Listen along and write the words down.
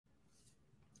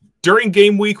During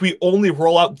game week, we only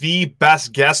roll out the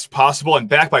best guests possible, and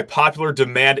backed by popular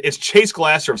demand, it's Chase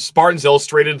Glasser of Spartans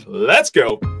Illustrated. Let's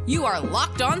go. You are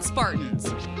Locked On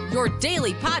Spartans, your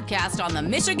daily podcast on the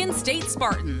Michigan State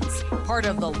Spartans, part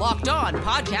of the Locked On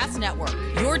Podcast Network,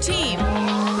 your team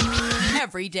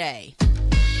every day.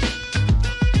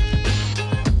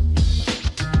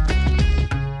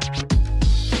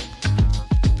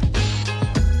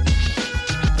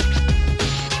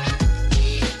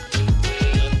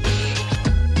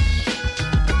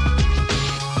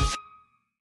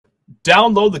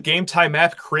 Download the Gametime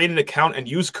app, create an account, and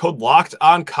use code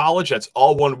LOCKEDONCollege. That's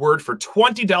all one word for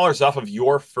 $20 off of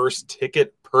your first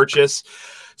ticket purchase.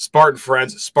 Spartan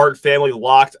friends, Spartan family,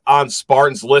 Locked On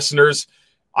Spartans listeners,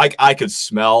 I could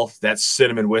smell that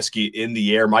cinnamon whiskey in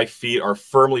the air. My feet are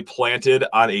firmly planted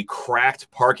on a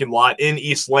cracked parking lot in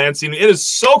East Lansing. It is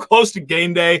so close to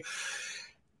game day.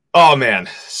 Oh, man.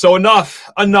 So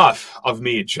enough of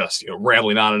me just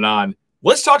rambling on and on.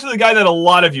 Let's talk to the guy that a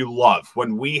lot of you love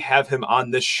when we have him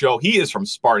on this show. He is from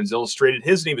Spartans Illustrated.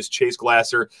 His name is Chase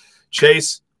Glasser.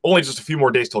 Chase, only just a few more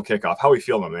days till kickoff. How are you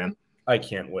feeling, my man? I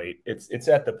can't wait. It's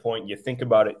at the point you think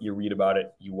about it, you read about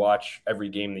it, you watch every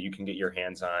game that you can get your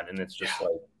hands on, and it's just like,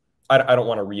 I don't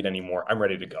want to read anymore. I'm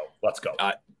ready to go. Let's go.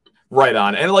 Right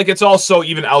on. And it's also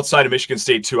even outside of Michigan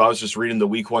State, too. I was just reading the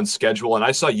week 1 schedule, and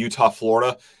I saw Utah,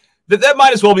 Florida. That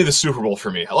might as well be the Super Bowl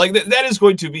for me. That is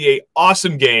going to be an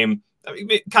awesome game. I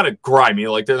mean, kind of grimy,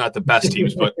 they're not the best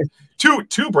teams, but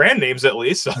two brand names at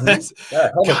least. So that's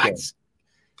guys,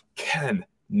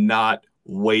 cannot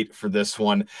wait for this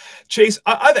one. Chase,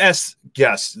 I've asked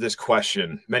guests this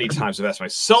question many times. I've asked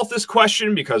myself this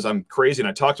question because I'm crazy and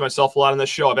I talk to myself a lot on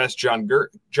this show. I've asked John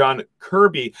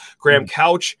Kirby, Graham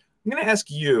Couch. I'm going to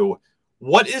ask you,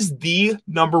 what is the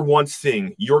number one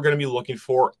thing you're going to be looking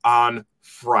for on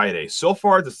Friday? So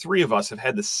far, the three of us have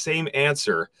had the same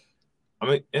answer.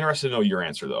 I'm interested to know your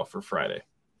answer, though, for Friday.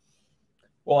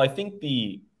 Well, I think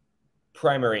the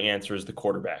primary answer is the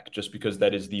quarterback, just because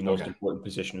that is the most important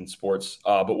position in sports.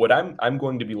 But what I'm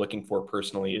going to be looking for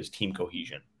personally is team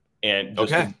cohesion and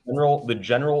just the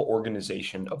general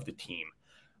organization of the team.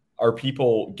 Are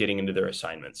people getting into their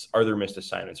assignments? Are there missed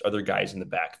assignments? Are there guys in the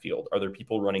backfield? Are there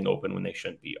people running open when they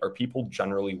shouldn't be? Are people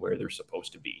generally where they're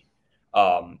supposed to be?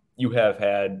 You have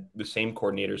had the same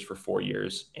coordinators for 4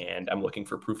 years, and I'm looking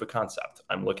for proof of concept.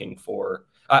 I'm looking for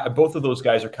both of those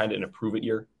guys are kind of in a prove it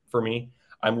year for me.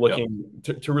 I'm looking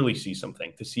to really see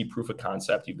something, to see proof of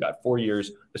concept. You've got 4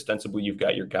 years. Ostensibly, you've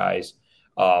got your guys.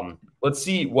 Let's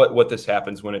see what this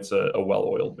happens when it's a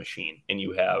well-oiled machine and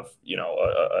you have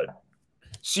a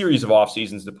series of off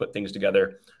seasons to put things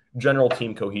together. General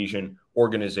team cohesion,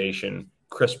 organization,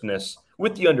 crispness,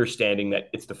 with the understanding that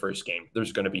it's the first game.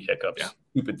 There's going to be hiccups.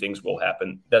 Stupid things will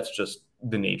happen. That's just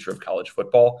the nature of college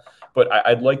football. But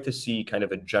I'd like to see kind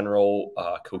of a general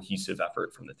cohesive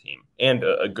effort from the team and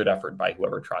a good effort by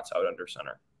whoever trots out under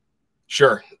center.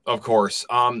 Sure, of course.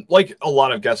 Like a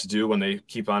lot of guests do when they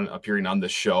keep on appearing on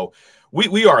this show,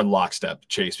 we are in lockstep,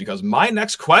 Chase, because my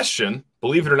next question,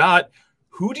 believe it or not,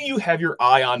 who do you have your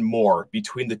eye on more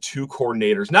between the two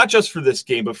coordinators, not just for this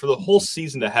game, but for the whole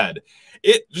season ahead?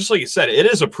 It, just like you said, it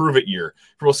is a prove-it year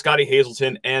for both Scottie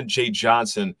Hazelton and Jay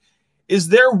Johnson. Is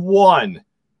there one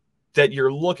that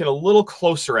you're looking a little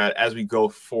closer at as we go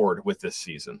forward with this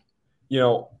season?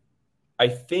 I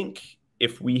think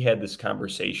if we had this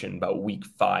conversation about week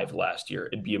 5 last year,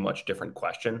 it'd be a much different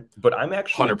question. But I'm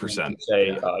actually 100% going to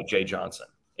say Jay Johnson,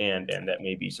 and that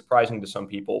may be surprising to some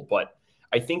people, but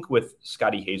I think with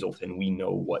Scottie Hazelton, we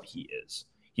know what he is.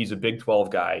 He's a Big 12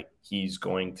 guy. He's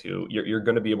going to you're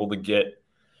going to be able to get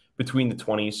between the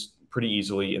 20s pretty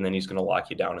easily, and then he's going to lock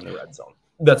you down in the red zone.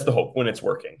 That's the hope when it's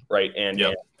working, right? And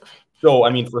so, I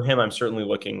mean, for him, I'm certainly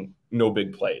looking no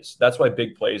big plays. That's why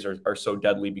big plays are so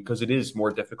deadly, because it is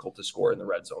more difficult to score in the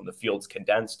red zone. The field's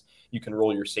condensed. You can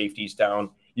roll your safeties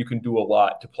down. You can do a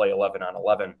lot to play 11 on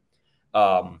 11.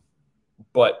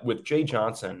 But with Jay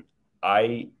Johnson,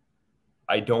 I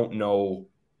don't know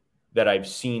that I've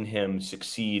seen him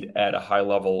succeed at a high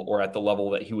level or at the level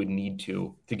that he would need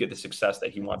to get the success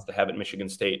that he wants to have at Michigan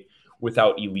State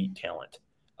without elite talent.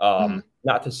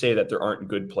 Not to say that there aren't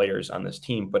good players on this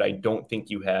team, but I don't think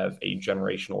you have a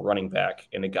generational running back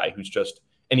and a guy who's just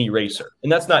an eraser.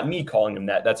 And that's not me calling him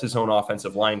that. That's his own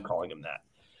offensive line calling him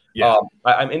that.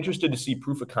 I'm interested to see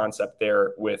proof of concept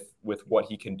there with what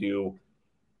he can do.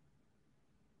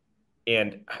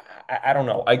 And I don't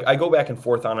know. I go back and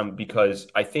forth on him because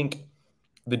I think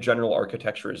the general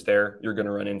architecture is there. You're going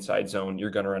to run inside zone. You're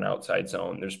going to run outside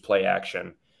zone. There's play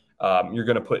action. You're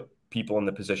going to put people in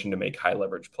the position to make high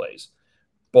leverage plays.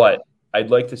 But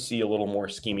I'd like to see a little more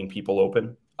scheming people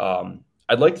open.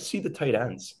 I'd like to see the tight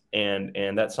ends,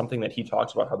 and that's something that he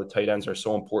talks about, how the tight ends are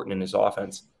so important in his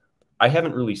offense. I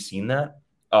haven't really seen that.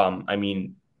 I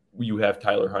mean, you have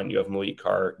Tyler Hunt, you have Malik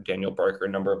Carr, Daniel Barker, a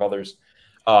number of others.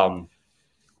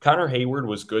 Connor Hayward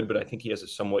was good, but I think he has a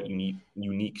somewhat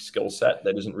unique skill set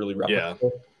that isn't really replicable. Yeah.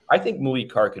 I think Malik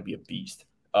Carr could be a beast,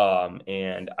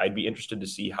 and I'd be interested to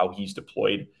see how he's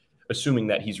deployed, assuming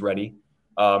that he's ready.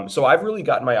 So I've really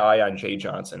gotten my eye on Jay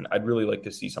Johnson. I'd really like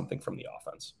to see something from the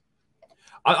offense.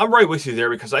 I'm right with you there,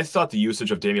 because I thought the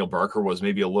usage of Daniel Barker was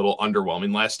maybe a little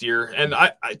underwhelming last year, and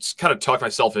I just kind of talked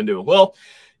myself into it. Well,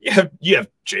 you have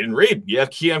Jaden Reed, you have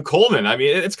Keon Coleman. I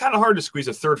mean, it's kind of hard to squeeze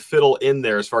a third fiddle in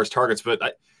there as far as targets, but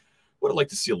I would have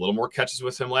liked to see a little more catches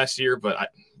with him last year, but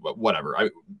whatever.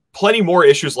 Plenty more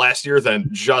issues last year than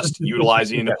just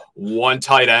utilizing one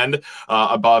tight end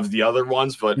above the other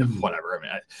ones, but whatever. I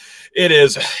mean, it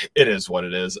is what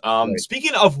it is. Right.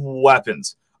 Speaking of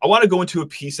weapons, I want to go into a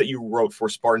piece that you wrote for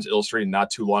Spartans Illustrated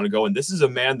not too long ago, and this is a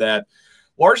man that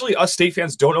largely us State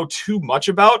fans don't know too much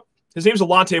about. His name's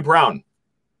Alante Brown.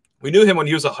 We knew him when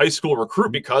he was a high school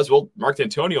recruit because, well, Mark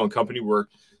D'Antonio and company were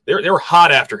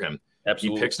hot after him.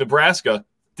 Absolutely. He picks Nebraska.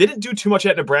 Didn't do too much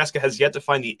at Nebraska, has yet to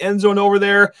find the end zone over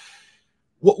there.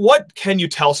 What can you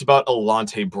tell us about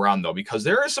Alante Brown, though? Because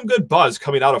there is some good buzz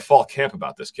coming out of fall camp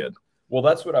about this kid. Well,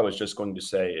 that's what I was just going to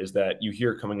say, is that you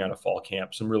hear coming out of fall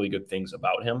camp some really good things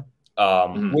about him,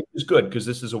 which is good, because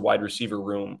this is a wide receiver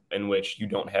room in which you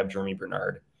don't have Jeremy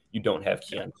Bernard. You don't have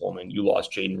Keon Coleman. You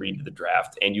lost Jaden Reed to the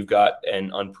draft, and you've got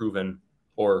an unproven,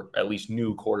 or at least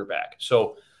new, quarterback.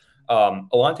 So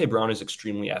Alante Brown is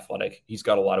extremely athletic. He's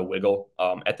got a lot of wiggle.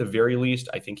 At the very least,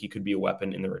 I think he could be a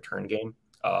weapon in the return game,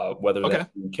 whether that's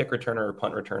a kick returner or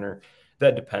punt returner.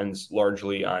 That depends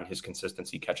largely on his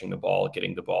consistency, catching the ball,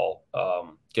 getting to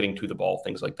the ball,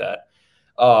 things like that.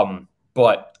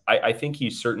 But I think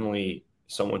he's certainly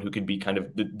someone who could be kind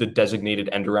of the designated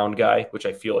end-around guy, which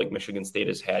I feel like Michigan State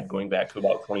has had going back to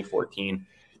about 2014.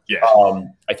 Yeah.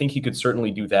 I think he could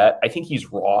certainly do that. I think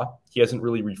he's raw. He hasn't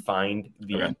really refined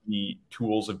the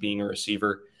tools of being a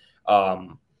receiver.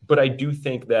 But I do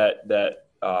think that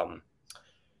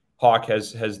Hawk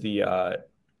has the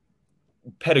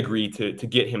pedigree to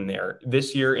get him there.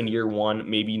 This year, in year one,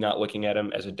 maybe not looking at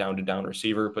him as a down-to-down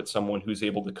receiver, but someone who's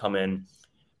able to come in,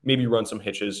 maybe run some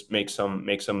hitches, make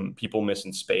some people miss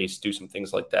in space, do some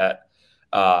things like that.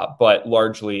 But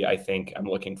largely, I think I'm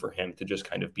looking for him to just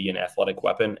kind of be an athletic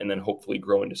weapon and then hopefully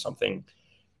grow into something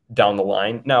down the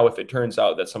line. Now, if it turns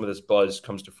out that some of this buzz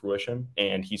comes to fruition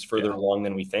and he's further along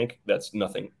than we think, that's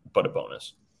nothing but a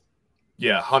bonus.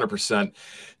 Yeah, 100%.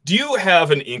 Do you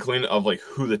have an inkling of like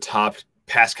who the top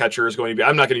pass catcher is going to be?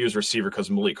 I'm not going to use receiver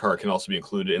because Malik Carr can also be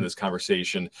included in this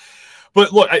conversation.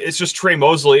 But look, it's just Trey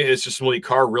Mosley. It's just Malik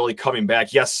Carr really coming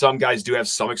back. Yes, some guys do have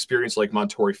some experience like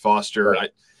Montori Foster.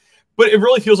 Right. But it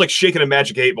really feels like shaking a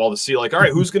magic 8-ball to see like, all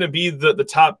right, who's going to be the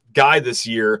top guy this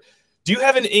year? Do you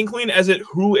have an inkling as it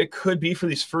who it could be for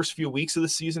these first few weeks of the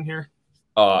season here?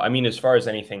 I mean, as far as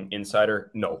anything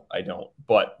insider, no, I don't.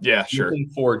 But yeah, sure. Looking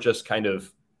for just kind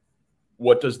of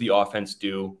what does the offense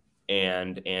do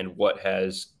and what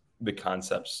has the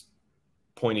concepts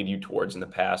pointed you towards in the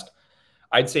past?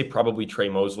 I'd say probably Trey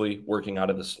Mosley working out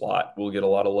of the slot will get a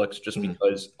lot of looks just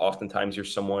because oftentimes you're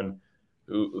someone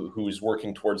who's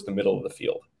working towards the middle of the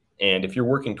field. And if you're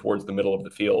working towards the middle of the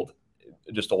field,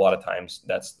 just a lot of times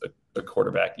that's the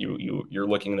quarterback. You're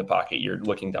looking in the pocket, you're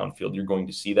looking downfield, you're going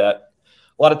to see that.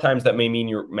 A lot of times that may mean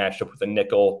you're matched up with a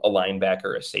nickel, a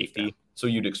linebacker, a safety. Yeah. So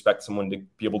you'd expect someone to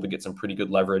be able to get some pretty good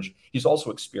leverage. He's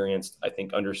also experienced, I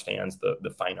think, understands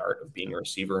the fine art of being a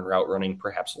receiver and route running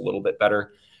perhaps a little bit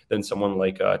better than someone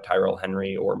like Tyrell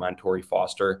Henry or Montori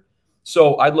Foster.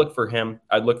 So I'd look for him.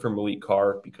 I'd look for Malik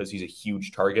Carr because he's a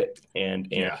huge target and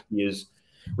he is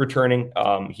returning.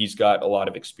 He's got a lot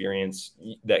of experience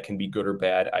that can be good or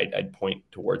bad. I'd point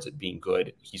towards it being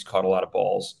good. He's caught a lot of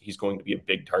balls. He's going to be a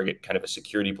big target, kind of a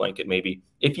security blanket maybe.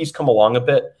 If he's come along a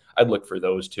bit, I'd look for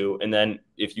those two. And then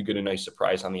if you get a nice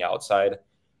surprise on the outside,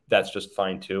 that's just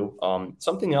fine too.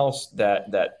 Something else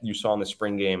that you saw in the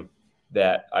spring game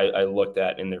that I looked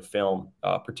at in their film,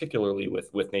 particularly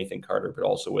with Nathan Carter, but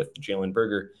also with Jalen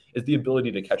Berger, is the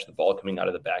ability to catch the ball coming out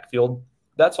of the backfield.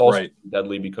 That's also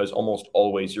deadly because almost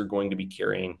always you're going to be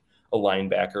carrying a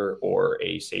linebacker or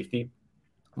a safety,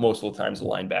 most of the times a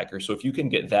linebacker. So if you can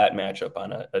get that matchup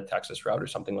on a Texas route or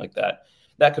something like that,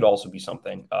 that could also be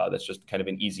something that's just kind of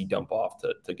an easy dump off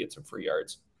to get some free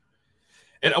yards.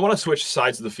 And I want to switch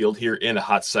sides of the field here in a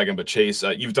hot second, but Chase,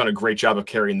 you've done a great job of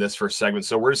carrying this first segment,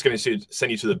 so we're just going to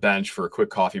send you to the bench for a quick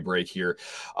coffee break here.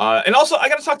 And also, I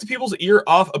got to talk to people's ear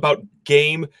off about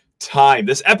Gametime. Time.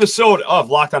 This episode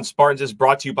of Locked On Spartans is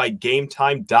brought to you by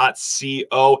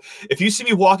Gametime.co. If you see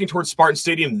me walking towards Spartan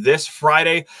Stadium this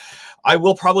Friday, I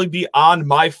will probably be on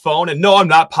my phone. And no, I'm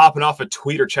not popping off a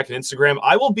tweet or checking Instagram.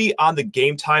 I will be on the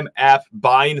Gametime app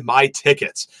buying my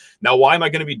tickets. Now, why am I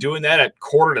going to be doing that at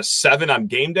 6:45 on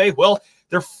game day? Well,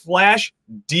 their flash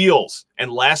deals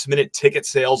and last-minute ticket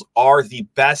sales are the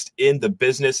best in the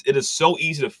business. It is so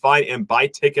easy to find and buy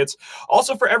tickets,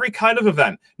 also for every kind of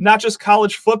event, not just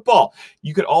college football.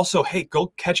 You could also, hey, go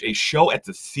catch a show at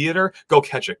the theater, go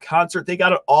catch a concert. They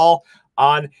got it all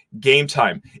on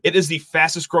Gametime. It is the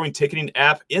fastest growing ticketing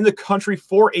app in the country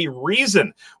for a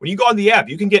reason. When you go on the app,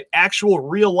 you can get actual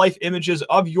real life images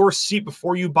of your seat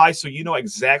before you buy, so you know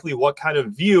exactly what kind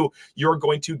of view you're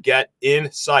going to get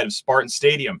inside of Spartan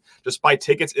Stadium. Just buy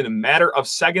tickets in a matter of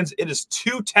seconds. It is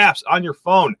 2 taps on your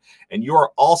phone and you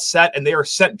are all set, and they are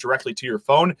sent directly to your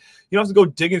phone. You don't have to go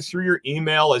digging through your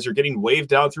email as you're getting waved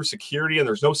down through security and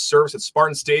there's no service at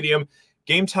Spartan Stadium.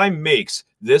 Gametime makes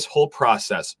this whole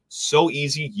process so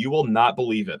easy, you will not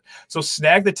believe it. So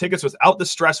snag the tickets without the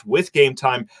stress with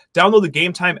Gametime. Download the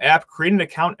Gametime app, create an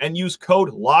account, and use code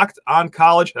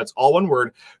LOCKEDONCOLLEGE, that's all one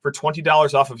word, for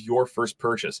 $20 off of your first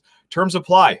purchase. Terms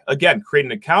apply. Again, create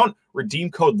an account,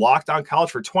 redeem code LOCKEDONCOLLEGE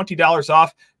for $20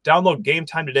 off. Download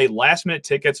Gametime today. Last-minute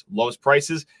tickets, lowest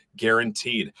prices,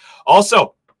 guaranteed.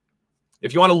 Also,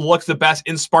 if you want to look the best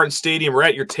in Spartan Stadium or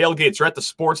at your tailgates or at the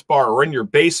sports bar or in your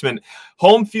basement,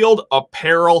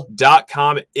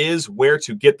 homefieldapparel.com is where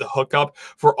to get the hookup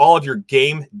for all of your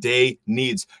game day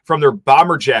needs. From their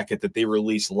bomber jacket that they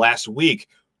released last week,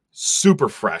 super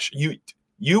fresh.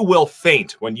 You will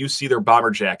faint when you see their bomber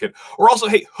jacket. Or also,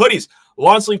 hey, hoodies,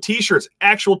 long sleeve t-shirts,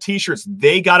 actual t-shirts.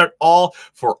 They got it all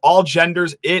for all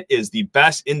genders. It is the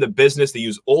best in the business. They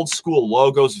use old school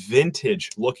logos, vintage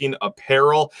looking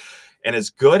apparel. And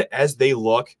as good as they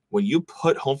look, when you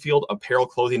put home field apparel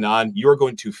clothing on, you're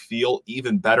going to feel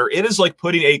even better. It is like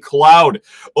putting a cloud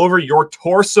over your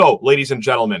torso, ladies and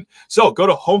gentlemen. So go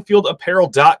to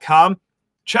homefieldapparel.com,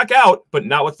 check out, but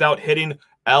not without hitting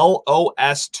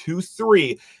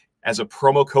LOS23 as a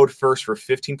promo code first for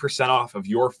 15% off of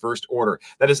your first order.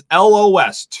 That is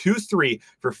LOS23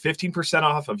 for 15%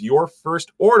 off of your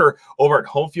first order over at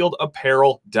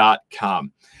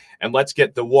homefieldapparel.com. And let's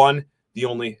get the one, the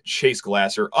only Chase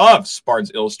Glasser of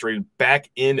Spartans Illustrated back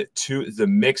into the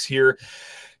mix here.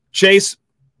 Chase,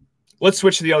 let's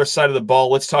switch to the other side of the ball.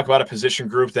 Let's talk about a position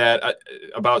group that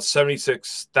about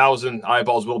 76,000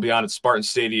 eyeballs will be on at Spartan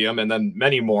Stadium, and then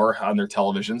many more on their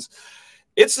televisions.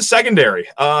 It's the secondary.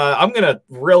 I'm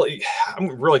really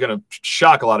going to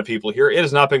shock a lot of people here. It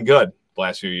has not been good the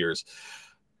last few years.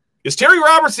 Is Terry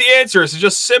Roberts the answer? Is it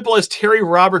just simple as Terry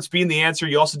Roberts being the answer?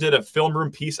 You also did a film room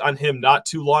piece on him not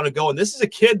too long ago, and this is a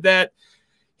kid that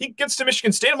he gets to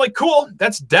Michigan State. I'm like, cool,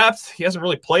 that's depth. He hasn't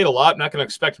really played a lot. I'm not going to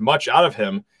expect much out of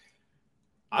him.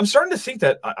 I'm starting to think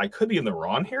that I could be in the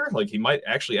wrong here. Like, he might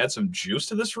actually add some juice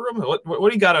to this room. What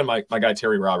do you got on my guy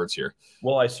Terry Roberts here?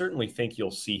 Well, I certainly think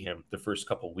you'll see him the first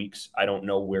couple weeks. I don't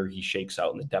know where he shakes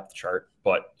out in the depth chart,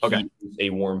 but he is a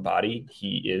warm body.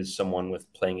 He is someone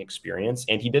with playing experience,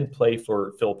 and he did play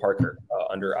for Phil Parker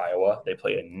under Iowa. They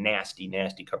played a nasty,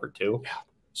 nasty cover 2. Yeah.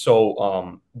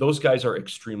 So those guys are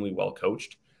extremely well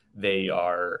coached. They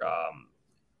are,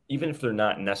 even if they're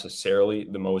not necessarily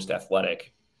the most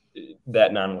athletic,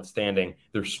 that notwithstanding,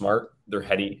 they're smart, they're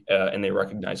heady, and they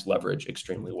recognize leverage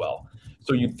extremely well.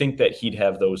 So you'd think that he'd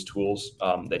have those tools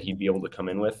that he'd be able to come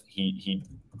in with. He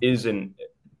is an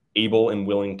able and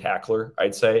willing tackler,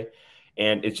 I'd say,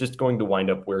 and it's just going to wind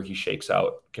up where he shakes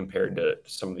out compared to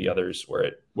some of the others,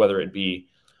 whether it be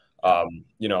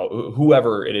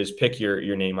whoever it is, pick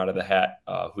your name out of the hat,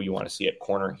 who you want to see at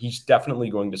corner. He's definitely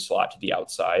going to slot to the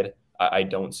outside. I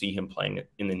don't see him playing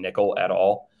in the nickel at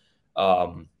all.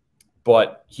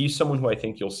 But he's someone who I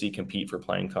think you'll see compete for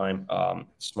playing time.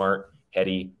 Smart,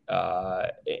 heady,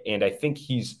 and I think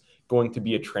he's going to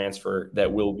be a transfer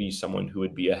that will be someone who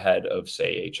would be ahead of,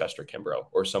 say, a Chester Kimbrough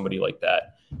or somebody like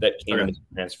that came in as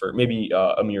a transfer, maybe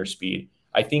Amir Speed.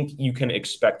 I think you can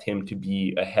expect him to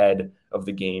be ahead of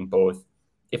the game, both,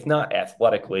 if not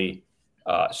athletically,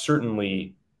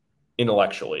 certainly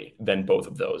intellectually, than both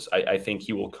of those. I think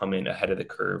he will come in ahead of the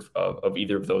curve of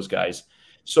either of those guys.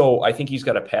 So I think he's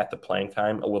got a path to playing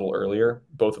time a little earlier.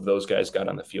 Both of those guys got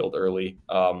on the field early.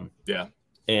 And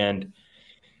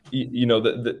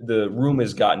the room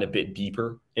has gotten a bit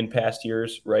deeper in past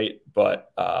years, right?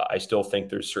 But I still think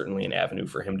there's certainly an avenue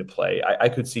for him to play. I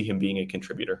could see him being a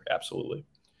contributor. Absolutely.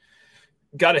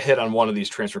 Got to hit on one of these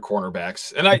transfer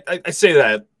cornerbacks. And I say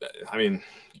that, I mean,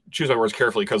 choose my words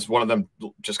carefully because one of them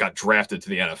just got drafted to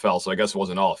the NFL. So I guess it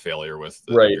wasn't all a failure with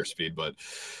the Amir Speed. But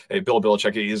hey, Bill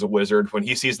Belichick, he's a wizard. When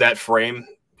he sees that frame,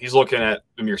 he's looking at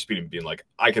Amir Speed and being like,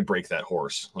 I could break that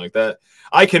horse like that.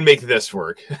 I can make this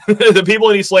work. The people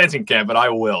in East Lansing can't, but I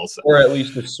will. So. Or at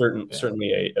least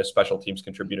certainly a special teams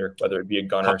contributor, whether it be a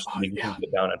gunner, so you can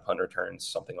get down on punt returns,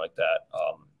 something like that.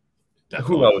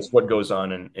 Who knows what goes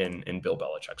on in Bill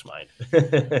Belichick's mind?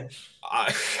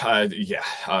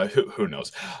 Who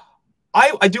knows?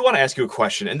 I do want to ask you a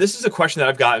question, and this is a question that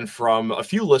I've gotten from a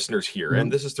few listeners here,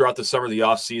 and this is throughout the summer, the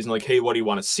off season. Like, hey, what do you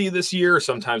want to see this year?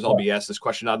 Sometimes I'll be asked this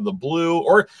question out of the blue,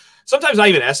 or sometimes I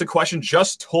even ask the question,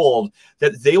 just told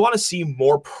that they want to see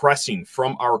more pressing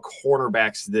from our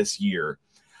cornerbacks this year.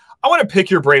 I want to pick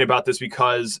your brain about this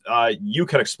because you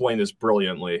can explain this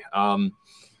brilliantly.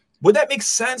 Would that make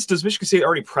sense? Does Michigan State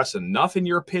already press enough, in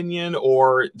your opinion,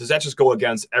 or does that just go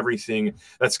against everything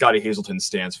that Scottie Hazelton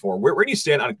stands for? Where do you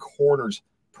stand on corners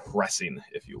pressing,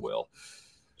 if you will?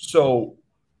 So,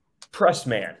 press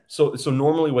man. So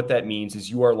normally what that means is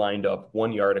you are lined up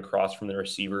 1 yard across from the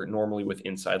receiver, normally with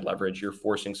inside leverage. You're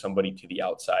forcing somebody to the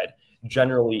outside,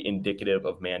 generally indicative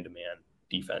of man-to-man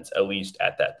defense, at least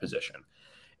at that position.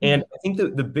 And I think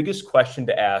the biggest question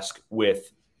to ask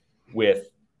with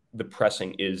the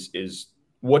pressing is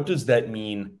what does that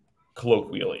mean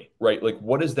colloquially, right? Like,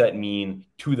 what does that mean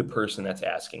to the person that's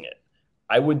asking it?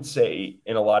 I would say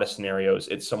in a lot of scenarios,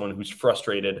 it's someone who's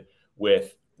frustrated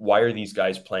with why are these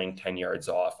guys playing 10 yards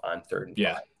off on 3rd and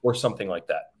 5 or something like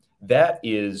that. That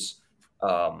is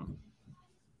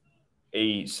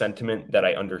a sentiment that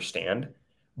I understand,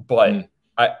 but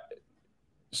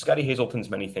Scottie Hazelton's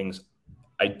many things,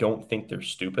 I don't think they're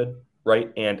stupid,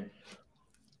 right? And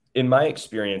in my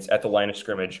experience at the line of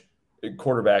scrimmage,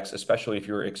 quarterbacks, especially if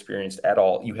you're experienced at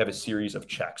all, you have a series of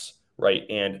checks, right?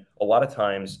 And a lot of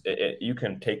times you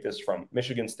can take this from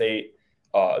Michigan State,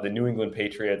 the New England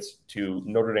Patriots to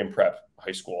Notre Dame Prep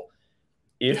High School.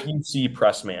 If you see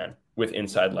press man with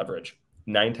inside leverage,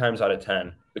 9 times out of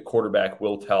 10, the quarterback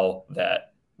will tell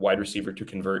that wide receiver to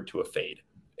convert to a fade,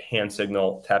 hand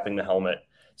signal, tapping the helmet,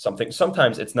 something.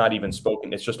 Sometimes it's not even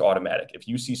spoken. It's just automatic. If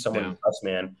you see someone in press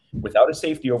man without a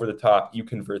safety over the top, you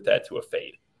convert that to a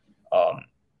fade.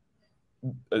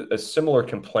 A similar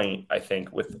complaint, I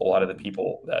think, with a lot of the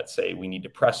people that say we need to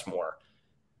press more.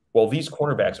 Well, these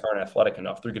cornerbacks aren't athletic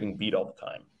enough. They're getting beat all the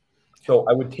time. So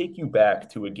I would take you back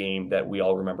to a game that we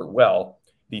all remember well,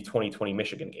 the 2020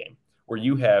 Michigan game, where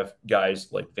you have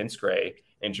guys like Vince Gray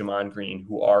and Jamon Green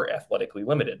who are athletically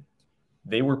limited.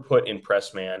 They were put in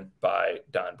press man by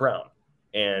Don Brown,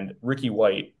 and Ricky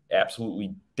White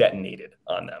absolutely detonated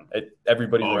on them.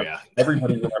 Everybody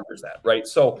remembers that, right?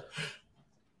 So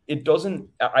it doesn't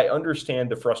 – I understand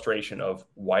the frustration of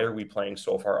why are we playing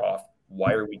so far off?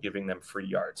 Why are we giving them free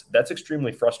yards? That's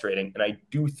extremely frustrating, and I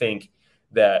do think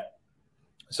that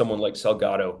someone like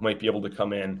Salgado might be able to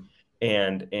come in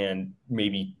and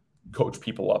maybe coach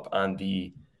people up on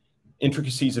the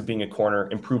intricacies of being a corner,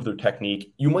 improve their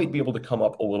technique. You might be able to come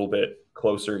up a little bit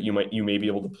closer. You may be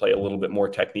able to play a little bit more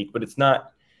technique, but it's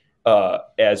not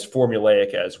as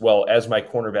formulaic as, well, as my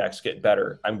cornerbacks get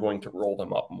better, I'm going to roll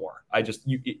them up more.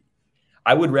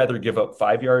 I would rather give up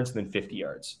 5 yards than 50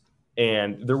 yards.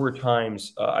 And there were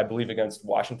times, I believe against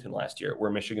Washington last year,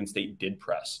 where Michigan State did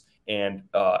press. And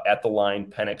at the line,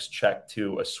 Penix checked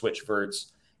to a switch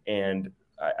verts, and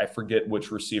I forget which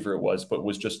receiver it was, but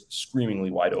was just screamingly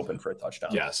wide open for a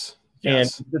touchdown. Yes. And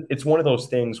it's one of those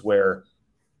things where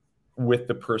with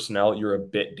the personnel, you're a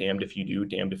bit damned if you do,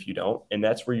 damned if you don't. And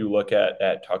that's where you look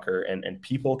at Tucker, and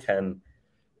people can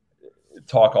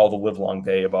talk all the live long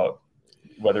day about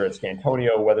whether it's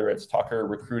D'Antonio, whether it's Tucker,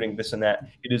 recruiting, this and that.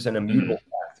 It is an immutable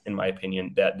fact, in my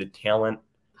opinion, that the talent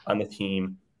on the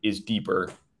team is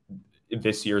deeper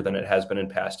this year than it has been in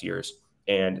past years,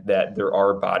 and that there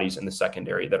are bodies in the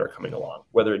secondary that are coming along,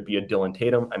 whether it be a Dylan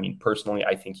Tatum. I mean, personally,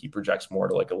 I think he projects more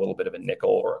to like a little bit of a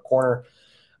nickel or a corner,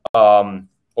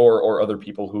 or other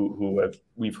people who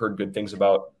we've heard good things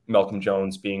about, Malcolm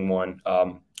Jones being one.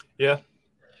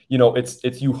 You know,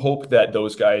 it's you hope that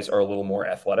those guys are a little more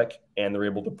athletic and they're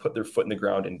able to put their foot in the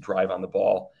ground and drive on the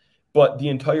ball. But the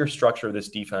entire structure of this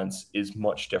defense is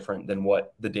much different than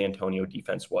what the D'Antonio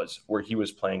defense was, where he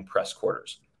was playing press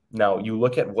quarters. Now, you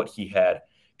look at what he had,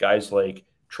 guys like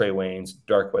Trey Waynes,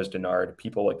 Darquez Dennard,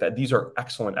 people like that. These are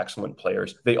excellent, excellent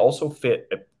players. They also fit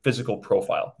a physical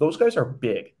profile. Those guys are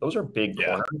big. Those are big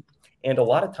corners. And a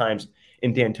lot of times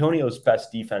in D'Antonio's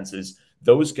best defenses,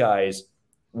 those guys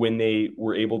when they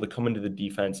were able to come into the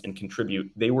defense and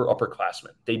contribute, they were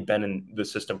upperclassmen. They'd been in the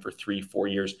system for 3-4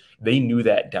 years. They knew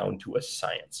that down to a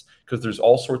science, because there's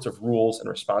all sorts of rules and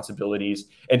responsibilities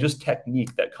and just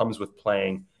technique that comes with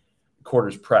playing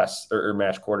quarters press or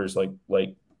match quarters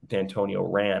like D'Antonio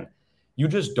ran. You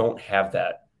just don't have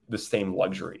the same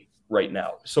luxury right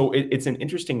now. So it's an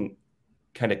interesting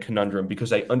kind of conundrum,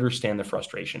 because I understand the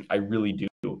frustration. I really do.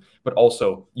 But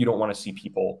also, you don't want to see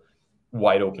people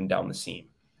wide open down the seam.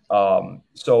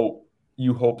 So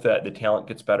you hope that the talent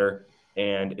gets better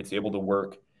and it's able to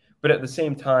work. But at the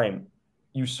same time,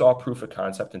 you saw proof of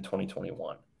concept in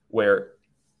 2021, where,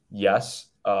 yes,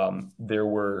 there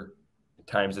were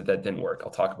times that didn't work.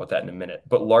 I'll talk about that in a minute.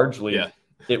 But largely,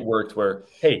 it worked where,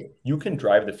 hey, you can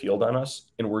drive the field on us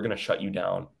and we're going to shut you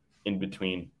down in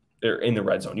between or in the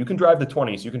red zone. You can drive the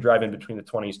 20s. You can drive in between the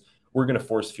 20s. We're going to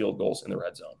force field goals in the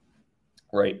red zone.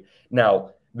 Right?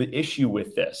 Now, the issue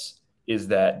with this is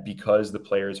that because the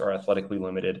players are athletically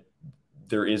limited,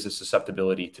 there is a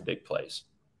susceptibility to big plays.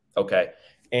 Okay.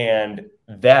 And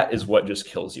that is what just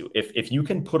kills you. If you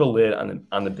can put a lid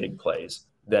on the big plays,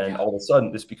 then all of a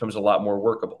sudden this becomes a lot more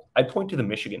workable. I point to the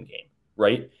Michigan game,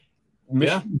 right?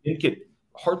 Michigan didn't get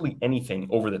hardly anything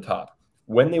over the top.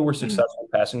 When they were successful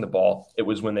passing the ball, it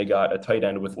was when they got a tight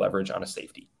end with leverage on a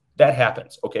safety. That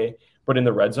happens, okay? But in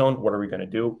the red zone, what are we going to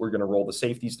do? We're going to roll the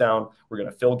safeties down. We're going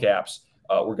to fill gaps.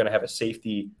 We're going to have a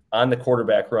safety on the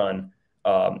quarterback run,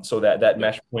 so that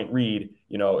mesh point read.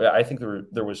 You know, I think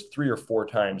there was 3 or 4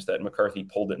 times that McCarthy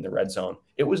pulled it in the red zone.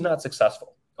 It was not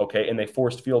successful, okay? And they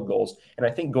forced field goals. And I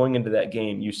think going into that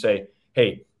game, you say,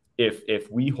 hey, if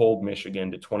we hold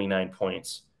Michigan to 29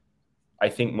 points, I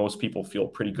think most people feel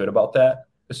pretty good about that,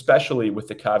 especially with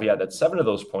the caveat that 7 of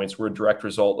those points were a direct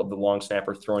result of the long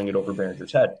snapper throwing it over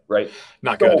Behringer's head, right?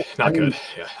 Not good. Good.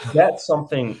 Yeah. That's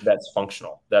something that's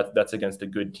functional. That's against a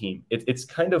good team. It's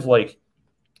kind of like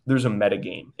there's a meta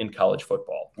game in college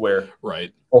football where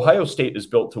Ohio State is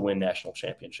built to win national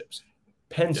championships.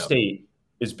 Penn State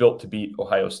is built to beat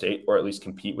Ohio State, or at least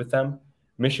compete with them.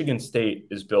 Michigan State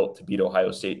is built to beat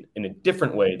Ohio State in a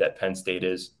different way that Penn State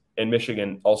is. And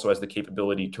Michigan also has the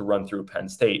capability to run through Penn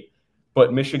State.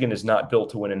 But Michigan is not built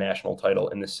to win a national title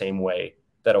in the same way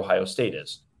that Ohio State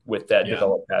is, with that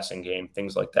developed passing game,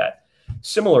 things like that.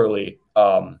 Similarly,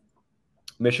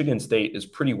 Michigan State is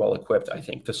pretty well equipped, I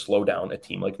think, to slow down a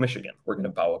team like Michigan. We're going to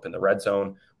bow up in the red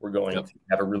zone. We're going to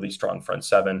have a really strong front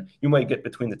 7. You might get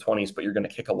between the 20s, but you're going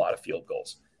to kick a lot of field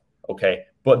goals. Okay.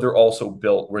 But they're also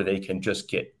built where they can just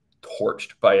get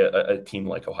torched by a team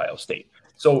like Ohio State.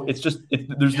 So it's just,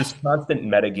 there's this constant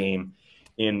meta game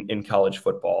in college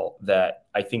football that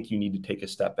I think you need to take a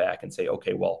step back and say,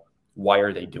 okay, well, why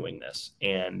are they doing this?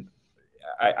 And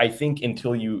I think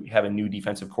until you have a new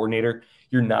defensive coordinator,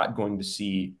 you're not going to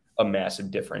see a massive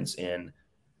difference in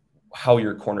how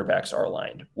your cornerbacks are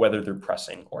aligned, whether they're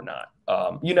pressing or not.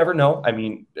 You never know. I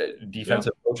mean,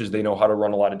 defensive coaches, they know how to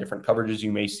run a lot of different coverages.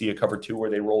 You may see a cover 2 where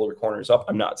they roll their corners up.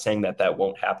 I'm not saying that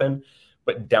won't happen,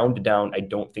 but down to down, I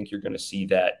don't think you're going to see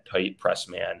that tight press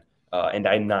man. And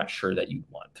I'm not sure that you'd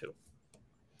want to.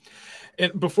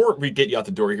 And before we get you out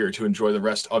the door here to enjoy the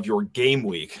rest of your game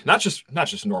week, not just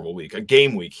a normal week, a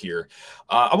game week here,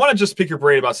 I want to just pick your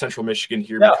brain about Central Michigan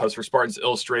here, because for Spartans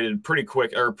Illustrated, pretty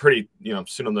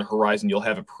soon on the horizon, you'll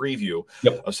have a preview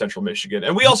of Central Michigan.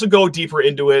 And we also go deeper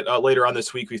into it later on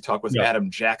this week. We've talked with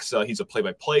Adam Jaxa. He's a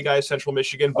play-by-play guy at Central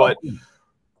Michigan. But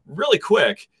really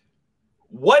quick,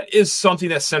 what is something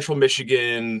that Central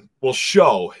Michigan will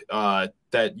show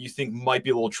that you think might be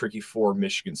a little tricky for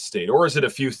Michigan State? Or is it a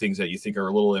few things that you think are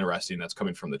a little interesting that's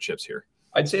coming from the chips here?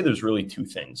 I'd say there's really 2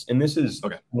 things. And this is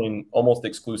coming almost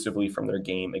exclusively from their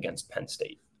game against Penn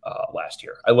State last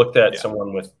year. I looked at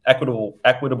someone with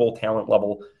equitable talent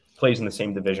level, plays in the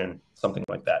same division, something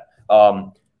like that.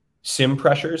 Sim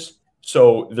pressures.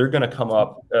 So they're going to come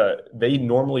up. They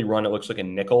normally run, it looks like a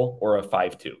nickel or a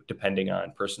 5-2, depending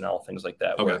on personnel, things like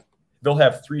that. Okay. They'll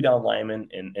have 3 down linemen,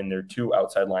 and their 2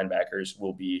 outside linebackers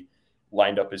will be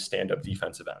lined up as stand-up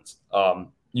defensive ends.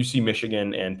 You see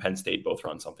Michigan and Penn State both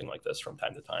run something like this from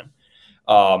time to time.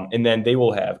 And then they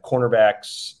will have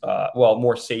cornerbacks,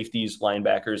 more safeties,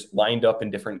 linebackers lined up in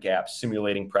different gaps,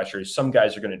 simulating pressures. Some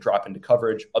guys are going to drop into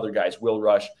coverage. Other guys will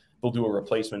rush. They'll do a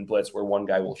replacement blitz where one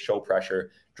guy will show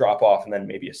pressure, drop off, and then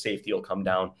maybe a safety will come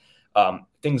down.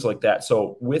 Things like that.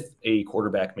 So with a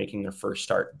quarterback making their first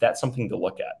start, that's something to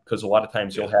look at, because a lot of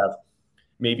times you'll have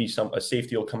maybe a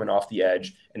safety will come in off the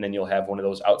edge, and then you'll have one of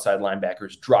those outside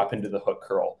linebackers drop into the hook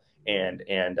curl. And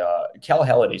Cal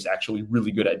Halliday's actually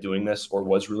really good at doing this, or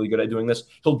was really good at doing this.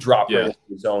 He'll drop right into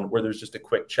the zone where there's just a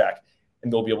quick check,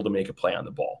 and they'll be able to make a play on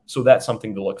the ball. So that's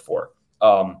something to look for.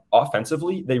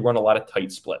 Offensively, they run a lot of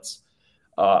tight splits.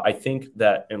 I think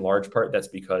that in large part that's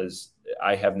because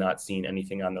I have not seen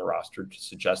anything on the roster to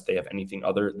suggest they have anything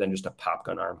other than just a pop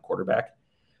gun arm quarterback.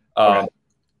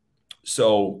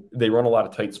 So they run a lot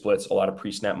of tight splits, a lot of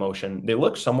pre-snap motion. They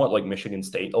look somewhat like Michigan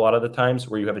State a lot of the times,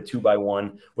 where you have a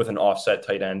 2-by-1 with an offset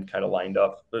tight end kind of lined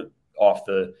up off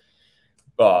the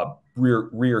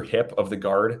rear hip of the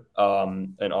guard,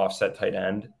 an offset tight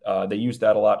end. They use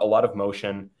that a lot of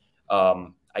motion.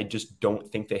 I just don't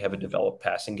think they have a developed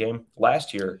passing game.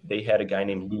 Last year, they had a guy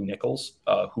named Lou Nichols,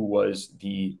 who was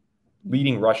the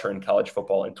leading rusher in college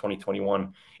football in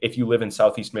 2021. If you live in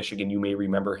Southeast Michigan, you may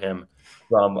remember him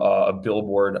from a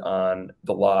billboard on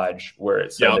the Lodge where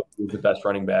it said that he was the best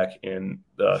running back in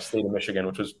the state of Michigan,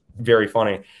 which was very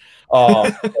funny.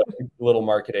 A little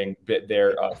marketing bit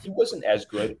there. He wasn't as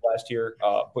good last year,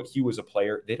 but he was a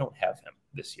player. They don't have him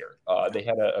this year. They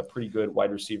had a pretty good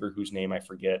wide receiver whose name I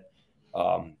forget.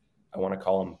 I want to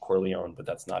call him Corleone, but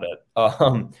that's not it.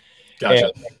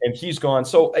 Gotcha. And he's gone.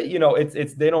 So,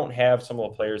 it's they don't have some of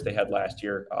the players they had last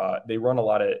year. They run a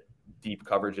lot of deep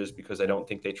coverages because I don't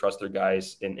think they trust their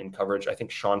guys in coverage. I think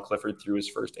Sean Clifford threw his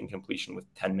first incompletion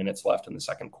with 10 minutes left in the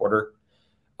second quarter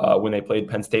when they played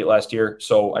Penn State last year.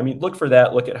 So, I mean, look for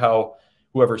that. Look at how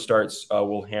whoever starts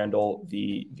will handle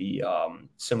the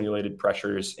simulated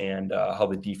pressures and how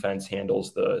the defense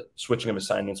handles the switching of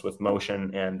assignments with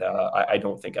motion. And I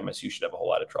don't think MSU should have a whole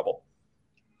lot of trouble.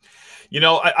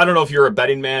 I don't know if you're a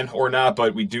betting man or not,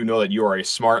 but we do know that you are a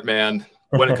smart man.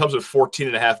 When it comes to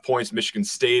 14.5 points, Michigan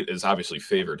State is obviously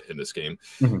favored in this game.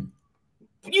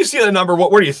 When you see that number,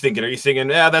 what are you thinking? Are you thinking,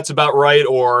 that's about right?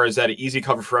 Or is that an easy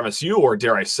cover for MSU? Or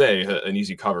dare I say, an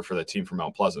easy cover for that team from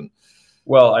Mount Pleasant?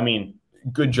 Well, I mean,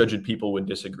 good judged people would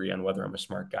disagree on whether I'm a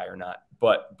smart guy or not.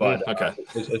 But okay.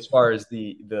 As far as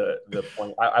the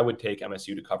point, I would take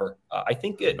MSU to cover. I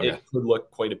think it could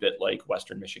look quite a bit like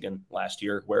Western Michigan last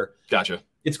year, where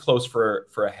it's close for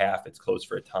a half, it's close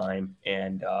for a time,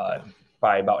 and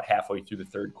by about halfway through the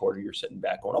third quarter, you're sitting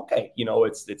back going, okay,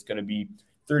 it's going to be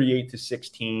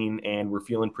 38-16, and we're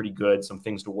feeling pretty good. Some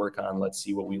things to work on. Let's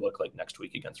see what we look like next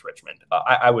week against Richmond.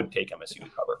 I would take MSU to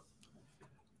cover.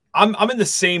 I'm in the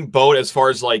same boat as far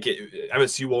as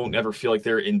MSU won't ever feel like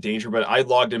they're in danger, but I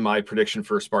logged in my prediction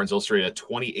for Spartans Illustrated at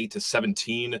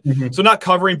 28-17. So not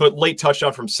covering, but late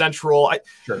touchdown from Central.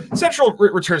 Central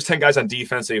returns 10 guys on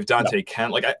defense. They have Dante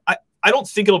Kent. I don't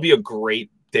think it'll be a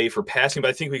great day for passing, but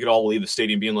I think we could all leave the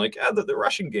stadium being like, the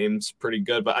rushing game's pretty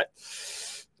good. But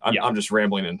I'm just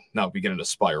rambling and now beginning to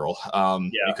spiral.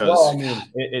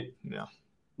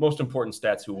 Most important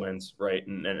stats, who wins, right?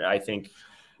 And I think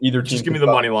either team. Just give me the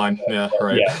money line. Yeah,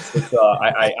 right. Yeah,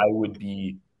 I would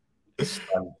be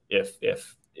stunned if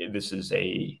this is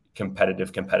a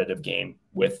competitive game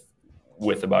with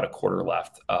about a quarter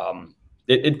left.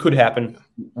 It could happen.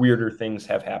 Weirder things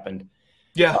have happened.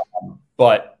 Yeah,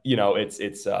 but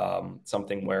it's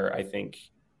something where I think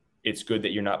it's good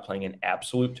that you're not playing an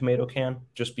absolute tomato can,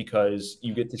 just because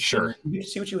you get to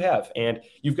see what you have, and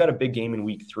you've got a big game in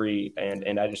week 3,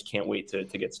 and I just can't wait to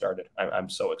get started. I'm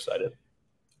so excited.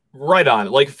 Right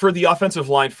on. For the offensive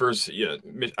line or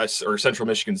Central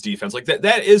Michigan's defense,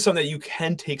 that is something that you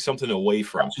can take something away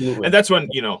from. Absolutely. And that's when,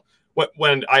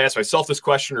 when I ask myself this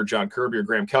question, or John Kirby or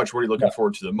Graham Couch, what are you looking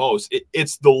forward to the most?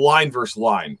 It's the line versus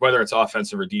line, whether it's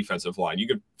offensive or defensive line. You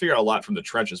can figure out a lot from the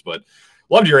trenches, but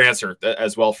loved your answer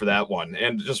as well for that one.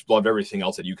 And just loved everything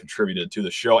else that you contributed to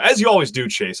the show, as you always do,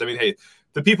 Chase. I mean, hey,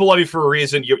 the people love you for a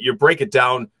reason. You break it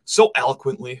down so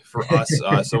eloquently for us.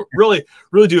 So really,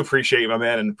 really do appreciate you, my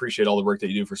man, and appreciate all the work that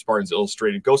you do for Spartans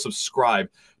Illustrated. Go subscribe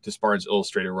to Spartans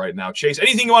Illustrated right now. Chase,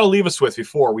 anything you want to leave us with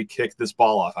before we kick this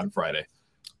ball off on Friday?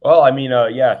 Well, I mean,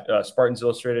 Spartans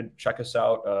Illustrated, check us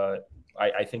out.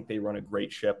 I think they run a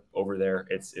great ship over there.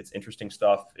 It's interesting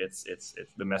stuff. It's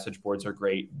the message boards are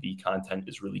great. The content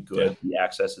is really good. The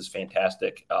access is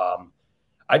fantastic.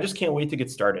 I just can't wait to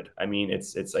get started. I mean,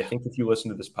 I think if you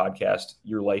listen to this podcast,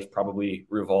 your life probably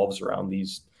revolves around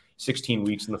these 16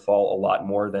 weeks in the fall a lot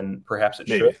more than perhaps it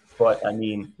should. But I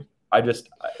mean,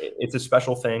 it's a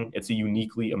special thing. It's a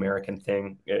uniquely American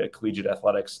thing, collegiate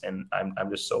athletics. And I'm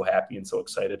just so happy and so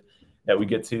excited that we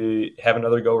get to have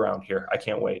another go around here. I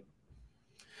can't wait.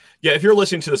 Yeah, if you're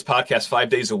listening to this podcast 5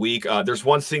 days a week, there's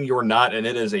one thing you're not, and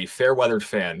it is a fair-weathered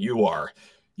fan.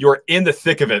 You're in the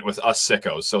thick of it with us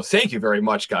sickos. So thank you very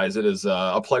much, guys. It is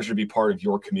a pleasure to be part of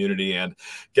your community. And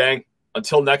gang,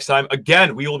 until next time,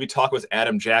 again, we will be talking with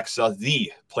Adam Jacksa,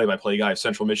 the play-by-play guy of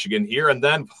Central Michigan here. And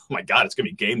then, oh my God, it's going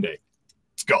to be game day.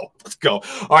 Let's go.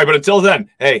 All right, but until then,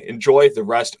 hey, enjoy the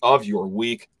rest of your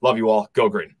week. Love you all. Go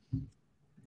Green.